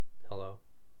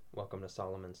Welcome to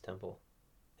Solomon's Temple.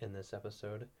 In this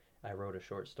episode, I wrote a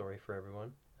short story for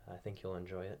everyone. I think you'll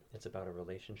enjoy it. It's about a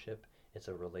relationship. It's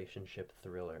a relationship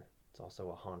thriller. It's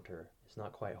also a haunter. It's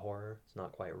not quite horror. It's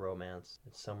not quite romance.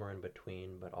 It's somewhere in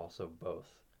between, but also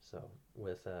both. So,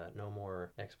 with no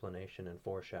more explanation and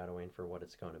foreshadowing for what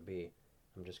it's going to be,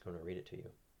 I'm just going to read it to you.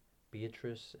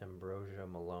 Beatrice Ambrosia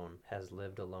Malone has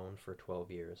lived alone for 12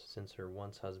 years, since her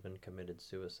once husband committed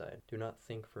suicide. Do not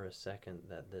think for a second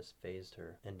that this fazed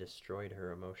her and destroyed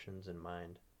her emotions and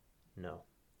mind. No.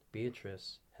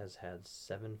 Beatrice has had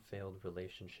 7 failed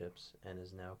relationships and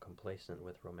is now complacent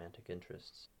with romantic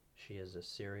interests. She is a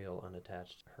serial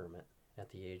unattached hermit at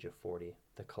the age of 40.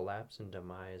 The collapse and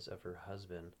demise of her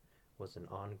husband was an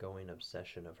ongoing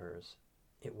obsession of hers.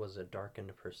 It was a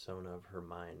darkened persona of her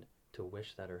mind to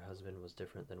wish that her husband was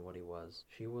different than what he was.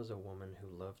 She was a woman who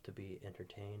loved to be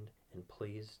entertained and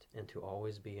pleased and to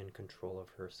always be in control of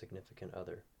her significant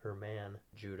other. Her man,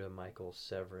 Judah Michael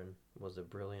Severin, was a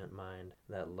brilliant mind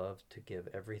that loved to give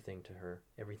everything to her,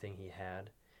 everything he had,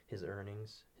 his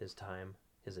earnings, his time,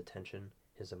 his attention,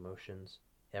 his emotions,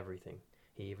 everything.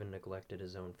 He even neglected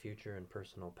his own future and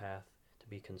personal path to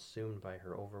be consumed by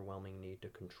her overwhelming need to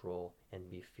control and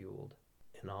be fueled.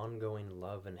 An ongoing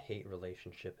love and hate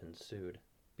relationship ensued.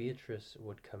 Beatrice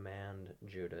would command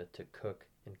Judah to cook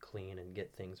and clean and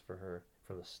get things for her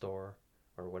from the store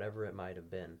or whatever it might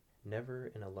have been, never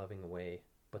in a loving way,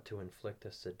 but to inflict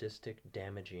a sadistic,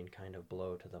 damaging kind of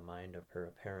blow to the mind of her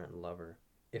apparent lover.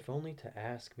 If only to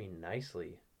ask me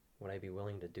nicely, would I be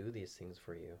willing to do these things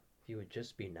for you? If you would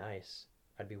just be nice,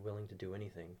 I'd be willing to do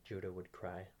anything, Judah would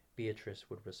cry. Beatrice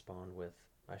would respond with,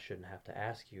 I shouldn't have to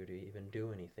ask you to even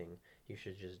do anything. You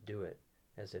should just do it,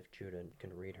 as if Judah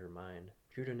can read her mind.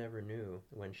 Judah never knew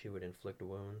when she would inflict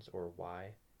wounds or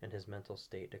why, and his mental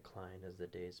state declined as the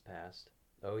days passed.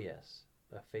 Oh yes,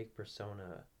 a fake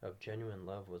persona of genuine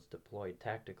love was deployed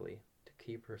tactically to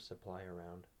keep her supply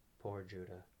around. Poor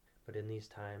Judah. But in these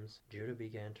times, Judah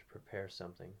began to prepare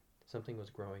something. Something was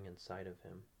growing inside of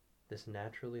him. This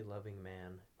naturally loving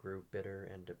man grew bitter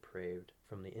and depraved.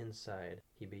 From the inside,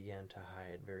 he began to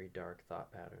hide very dark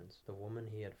thought patterns. The woman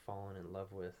he had fallen in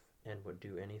love with and would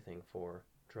do anything for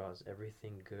draws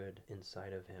everything good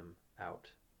inside of him out,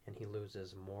 and he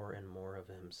loses more and more of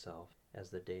himself as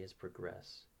the days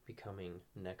progress, becoming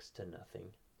next to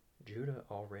nothing. Judah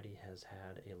already has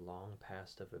had a long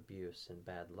past of abuse and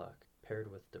bad luck,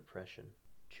 paired with depression.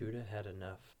 Judah had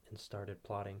enough and started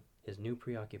plotting. His new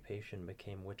preoccupation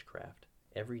became witchcraft.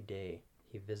 Every day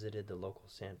he visited the local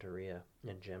Santeria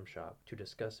and gem shop to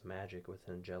discuss magic with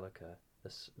Angelica,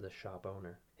 the shop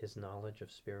owner. His knowledge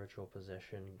of spiritual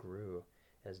possession grew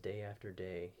as day after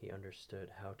day he understood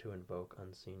how to invoke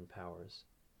unseen powers.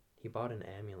 He bought an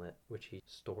amulet which he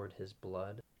stored his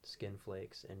blood, skin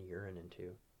flakes, and urine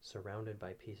into, surrounded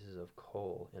by pieces of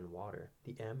coal and water.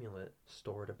 The amulet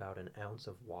stored about an ounce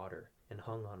of water and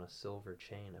hung on a silver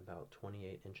chain about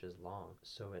 28 inches long,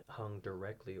 so it hung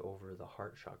directly over the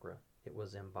heart chakra. It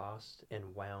was embossed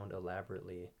and wound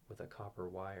elaborately with a copper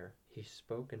wire. He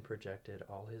spoke and projected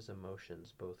all his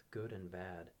emotions, both good and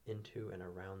bad, into and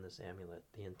around this amulet.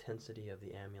 The intensity of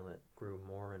the amulet grew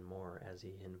more and more as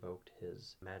he invoked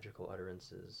his magical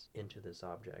utterances into this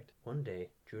object. One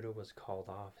day, Judah was called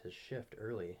off his shift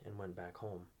early and went back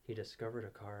home. He discovered a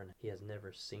car he has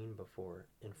never seen before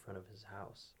in front of his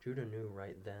house. Judah knew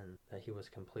right then that he was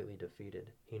completely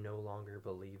defeated. He no longer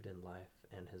believed in life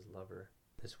and his lover.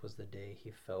 This was the day he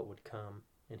felt would come,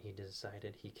 and he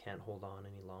decided he can't hold on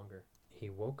any longer. He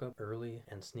woke up early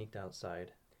and sneaked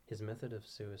outside. His method of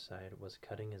suicide was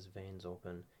cutting his veins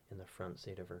open in the front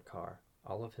seat of her car.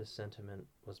 All of his sentiment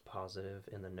was positive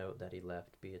in the note that he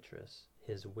left Beatrice.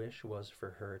 His wish was for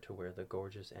her to wear the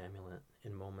gorgeous amulet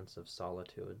in moments of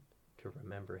solitude, to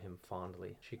remember him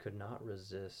fondly. She could not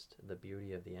resist the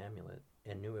beauty of the amulet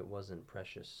and knew it wasn't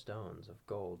precious stones of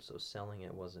gold, so selling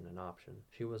it wasn't an option.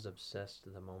 She was obsessed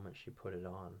the moment she put it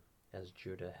on, as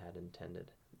Judah had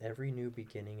intended. Every new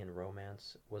beginning in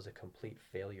romance was a complete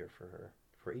failure for her.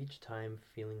 For each time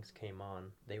feelings came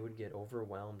on, they would get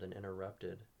overwhelmed and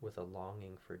interrupted with a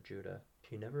longing for Judah.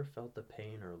 She never felt the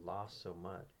pain or loss so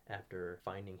much after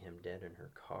finding him dead in her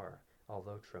car.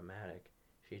 Although traumatic,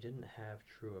 she didn't have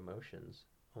true emotions,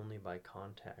 only by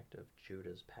contact of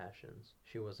Judah's passions.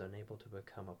 She was unable to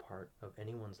become a part of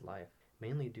anyone's life,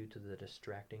 mainly due to the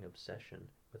distracting obsession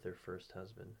with her first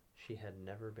husband. She had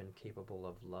never been capable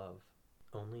of love,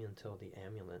 only until the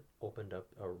amulet opened up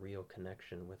a real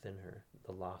connection within her,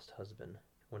 the lost husband.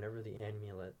 Whenever the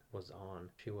amulet was on,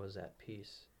 she was at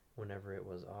peace. Whenever it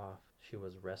was off, she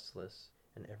was restless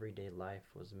and everyday life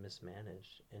was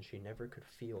mismanaged, and she never could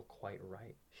feel quite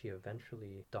right. She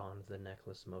eventually donned the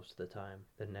necklace most of the time.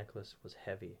 The necklace was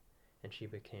heavy, and she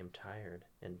became tired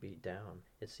and beat down.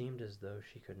 It seemed as though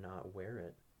she could not wear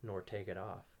it, nor take it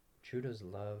off. Judah's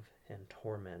love and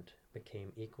torment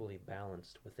became equally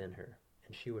balanced within her,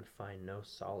 and she would find no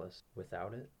solace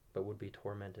without it, but would be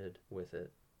tormented with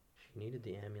it. She needed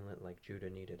the amulet like Judah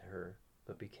needed her,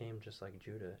 but became just like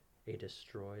Judah, a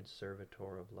destroyed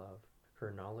servitor of love.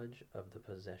 Her knowledge of the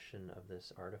possession of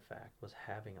this artifact was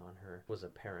having on her was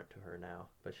apparent to her now,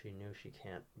 but she knew she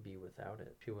can't be without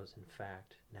it. She was in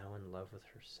fact now in love with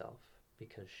herself,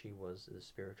 because she was the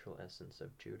spiritual essence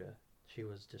of Judah. She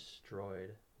was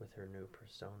destroyed with her new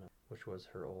persona, which was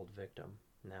her old victim.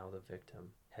 Now the victim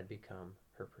had become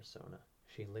her persona.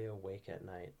 She lay awake at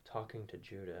night, talking to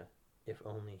Judah, if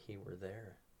only he were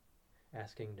there,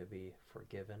 asking to be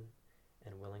forgiven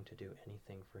and willing to do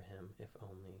anything for him if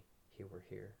only he were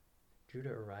here.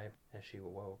 Judah arrived as she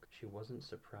awoke. She wasn't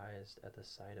surprised at the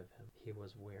sight of him. He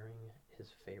was wearing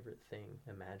his favorite thing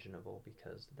imaginable,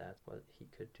 because that's what he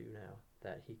could do now,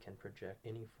 that he can project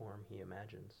any form he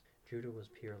imagines. Judah was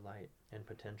pure light and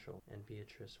potential, and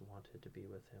Beatrice wanted to be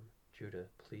with him. Judah,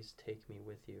 please take me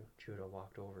with you. Judah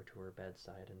walked over to her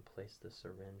bedside and placed the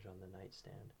syringe on the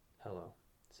nightstand. Hello,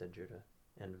 said Judah,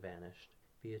 and vanished.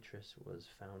 Beatrice was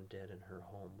found dead in her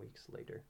home weeks later.